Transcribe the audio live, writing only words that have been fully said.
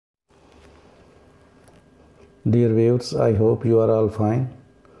Dear viewers, I hope you are all fine.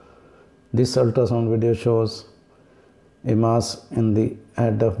 This ultrasound video shows a mass in the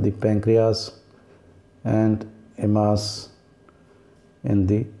head of the pancreas and a mass in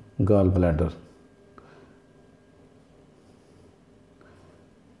the gallbladder.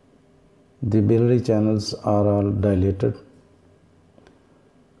 The biliary channels are all dilated.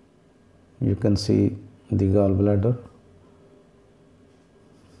 You can see the gallbladder.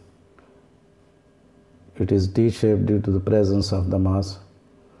 It is D-shaped due to the presence of the mass.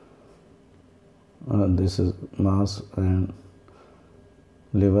 This is mass and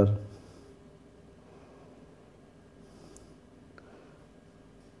liver.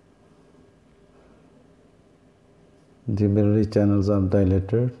 The biliary channels are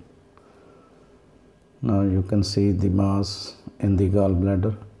dilated. Now you can see the mass in the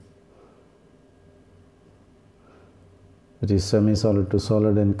gallbladder. It is semi-solid to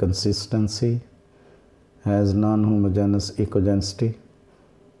solid in consistency, has non-homogeneous echogenicity,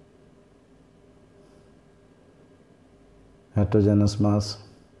 heterogeneous mass.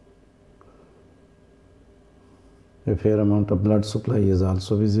 A fair amount of blood supply is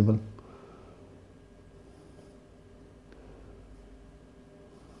also visible.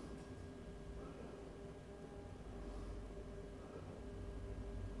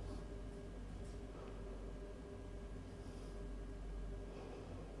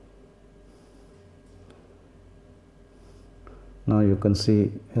 Now you can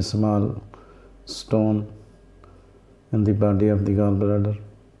see a small stone in the body of the gallbladder,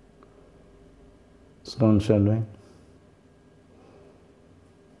 stone shadowing.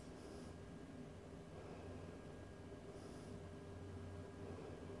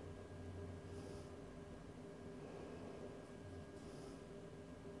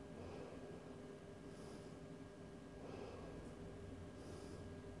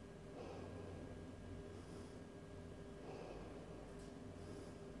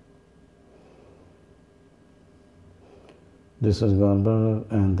 This is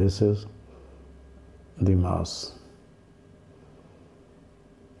gallbladder and this is the mass.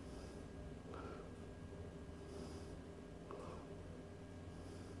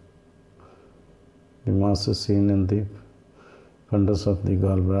 The mass is seen in the fundus of the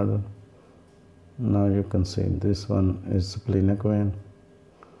gallbladder. Now you can see this one is splenic vein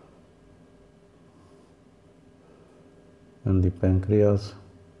and the pancreas.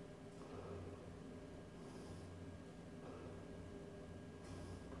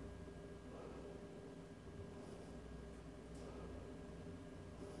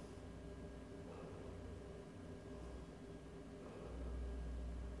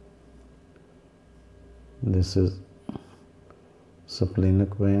 This is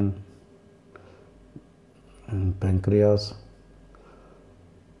splenic vein and pancreas.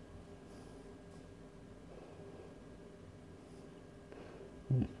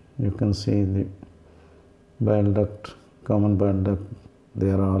 You can see the bile duct, common bile duct, they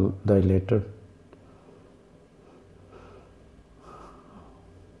are all dilated.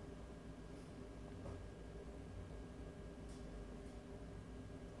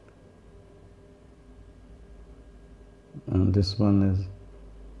 And this one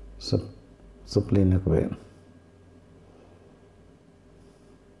is splenic vein.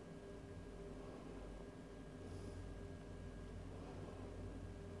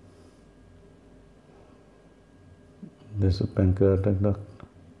 This is pancreatic duct.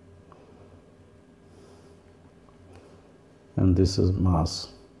 And this is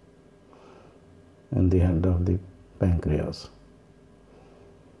mass in the head of the pancreas,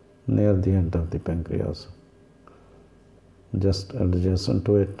 near the head of the pancreas. Just adjacent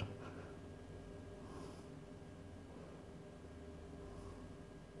to it.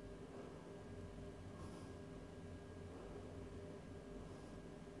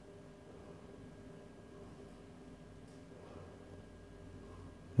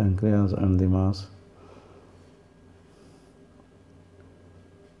 Pancreas and the mass.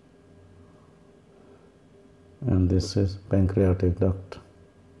 And this is pancreatic duct.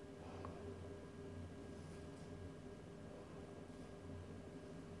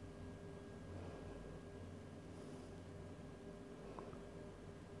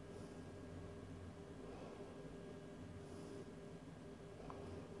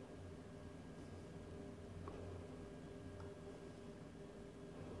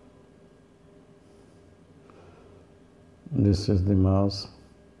 This is the mass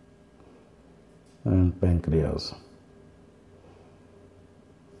and pancreas.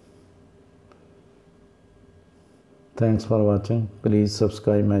 Thanks for watching. Please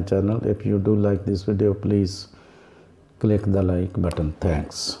subscribe my channel. If you do like this video, please click the like button.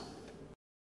 Thanks.